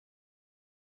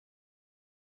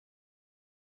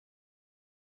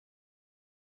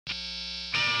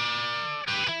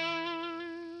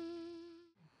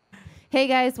Hey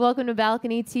guys, welcome to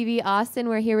Balcony TV Austin.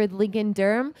 We're here with Lincoln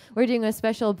Durham. We're doing a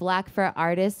special Black Fret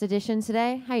Artist edition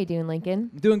today. How you doing, Lincoln?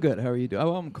 I'm doing good. How are you doing?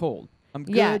 Oh, I'm cold. I'm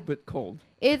good, but cold.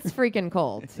 It's freaking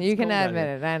cold. You can admit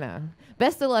it. I know.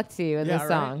 Best of luck to you with this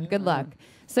song. Right? Good luck.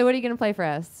 So what are you going to play for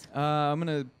us? I'm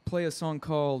going to play a song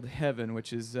called Heaven,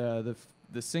 which is the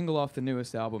single off the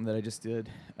newest album that I just did.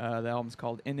 The album's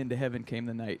called And Into Heaven Came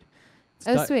the Night.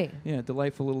 It's sweet. Yeah,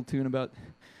 delightful little tune about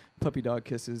puppy dog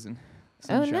kisses and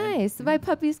sunshine. Oh, nice. My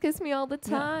puppies kiss me all the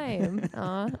time.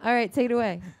 Aw. All right, take it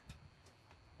away.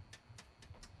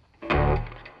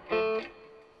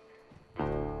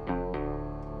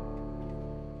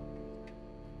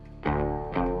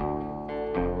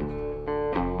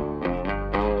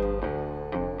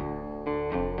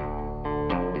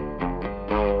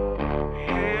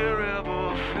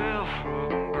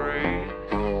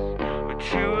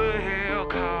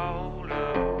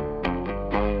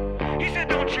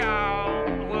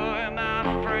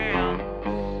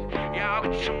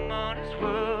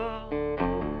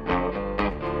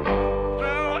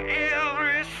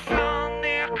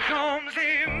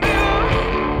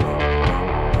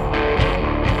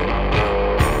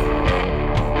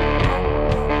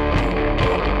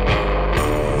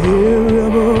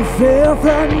 Terrible fell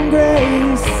from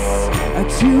grace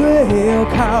to a hell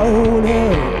called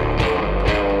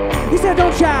hell. He said,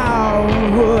 don't y'all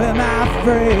worry, my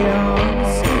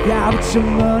friends, y'all get your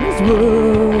money's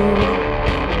worth.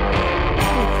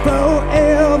 For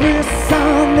every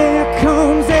sun there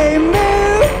comes a moon,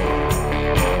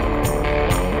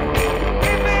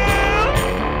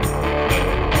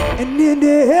 and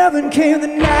into heaven came the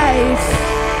night.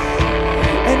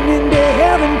 And into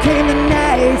heaven came the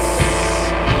night.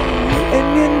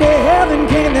 And into heaven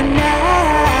came the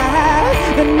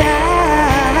night. The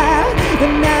night. The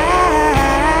night.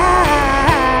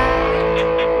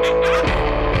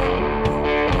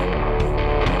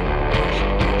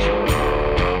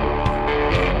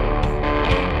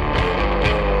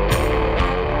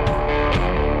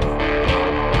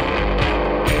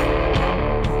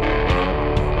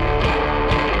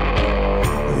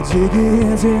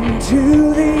 Diggers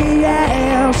into the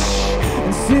ash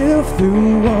and sift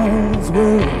through one's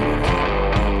word.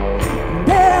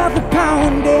 Death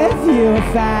upon death you'll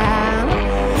find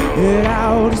it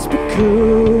all just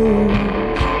because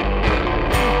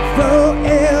for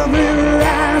every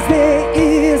rise there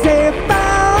is a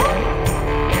fall.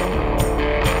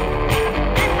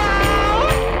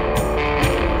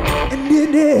 And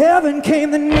into heaven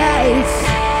came the night.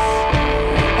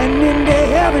 And into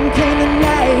heaven came the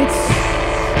night.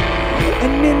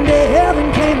 And into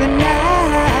heaven came the night.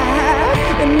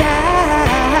 The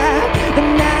night. The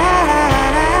night.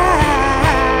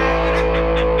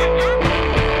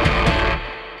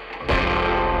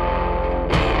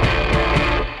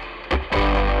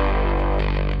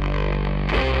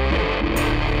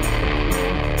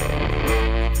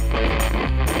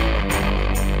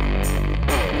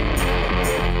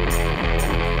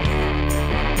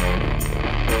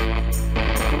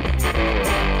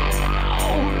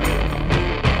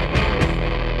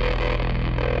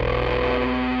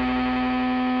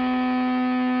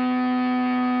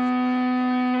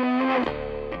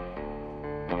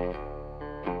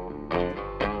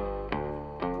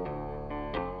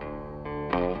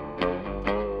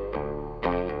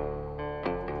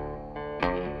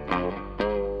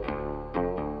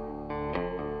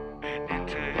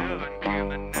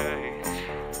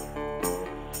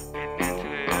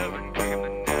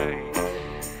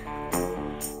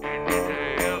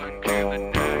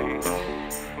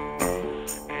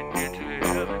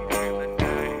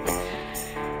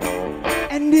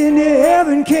 And into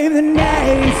heaven came the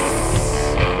night.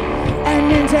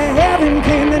 And into heaven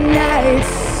came the night.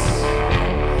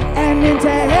 And into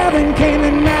heaven came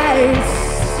the night.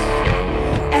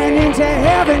 And into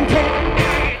heaven came the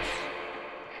night.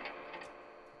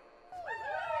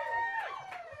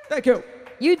 Thank you.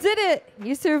 You did it.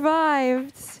 You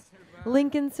survived.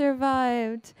 Lincoln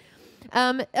survived.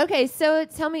 Okay, so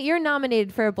tell me, you're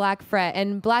nominated for a Black Fret,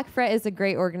 and Black Fret is a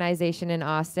great organization in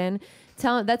Austin.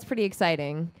 That's pretty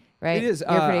exciting, right? It is.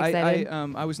 You're pretty excited.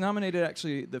 I was nominated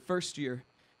actually the first year,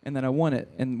 and then I won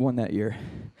it and won that year.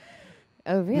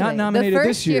 Oh, really? Not nominated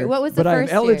this year. What was the but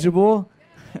first I'm eligible.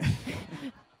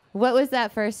 What was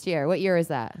that first year? What year was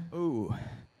that? Ooh.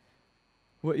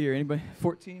 What year? Anybody?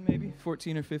 14 maybe?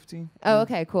 14 or 15? Oh,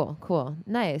 okay, cool.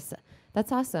 Nice.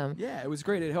 That's awesome. Yeah, it was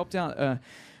great. It helped out.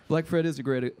 Black Fret is a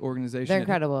great organization. They're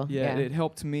incredible. It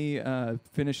helped me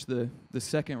finish the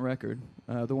second record,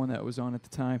 the one that was on at the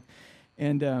time.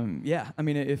 And yeah, I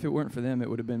mean, if it weren't for them, it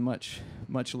would have been much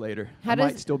later. How I does-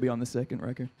 might still be on the second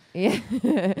record.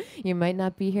 Yeah, you might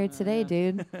not be here today,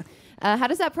 dude. How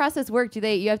does that process work?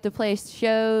 You have to play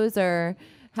shows, or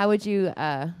how would you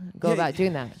go about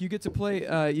doing that? You get to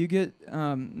play. You get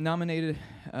nominated,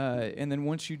 and then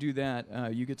once you do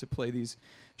that, you get to play these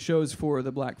shows for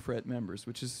the Black Fret members,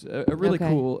 which is a really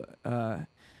cool.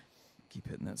 Keep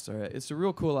hitting that. Sorry, it's a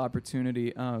real cool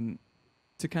opportunity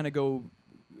to kind of go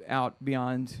out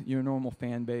beyond your normal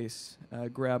fan base,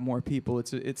 grab more people.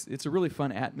 It's a really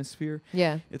fun atmosphere.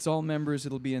 Yeah. It's all members.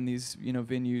 It'll be in these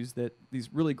venues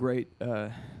these really great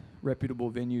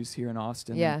reputable venues here in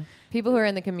Austin. Yeah. People who are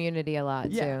in the community a lot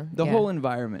too. The whole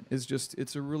environment is just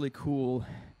it's a really cool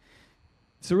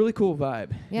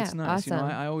vibe. Yeah, It's nice. awesome.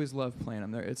 I always love playing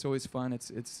them there. It's always fun.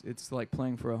 It's like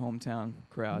playing for a hometown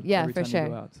crowd. Yeah, every for time sure. You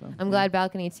go out, so, I'm glad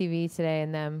Balcony TV today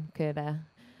and them could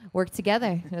work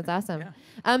together. That's awesome.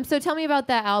 Yeah. So tell me about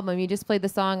that album. You just played the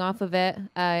song off of it,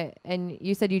 and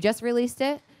you said you just released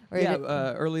it. Or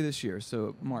early this year,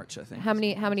 so March, I think. How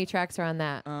many tracks are on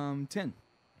that? 10.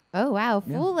 Oh wow,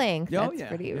 Yeah. full length. Oh, That's yeah,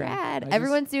 pretty yeah. rad. I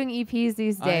Everyone's doing EPs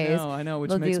these days. I know, which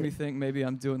They'll makes do- me think maybe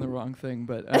I'm doing the wrong thing,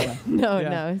 but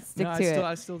No, stick to it.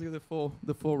 I still do the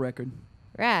full record.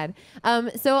 Rad.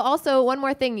 So also one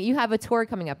more thing, you have a tour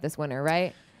coming up this winter,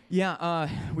 right? Yeah,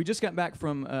 we just got back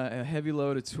from a heavy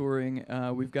load of touring.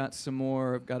 We've got some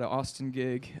more. I've got an Austin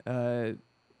gig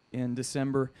in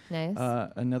December. Nice.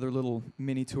 Another little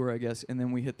mini tour, I guess, and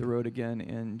then we hit the road again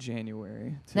in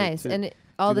January. Nice. to And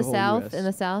all do the whole South US. in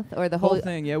the South, or the whole whole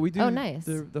thing. Yeah, we do. Oh, nice.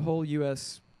 The whole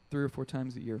U.S. 3 or 4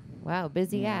 times a year. Wow,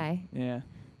 busy Yeah. guy. Yeah.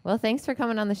 Well, thanks for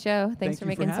coming on the show. Thanks Thank for you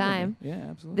making having me. time. Yeah,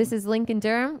 absolutely. This is Lincoln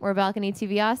Durham. We're Balcony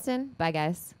TV Austin. Bye,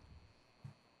 guys.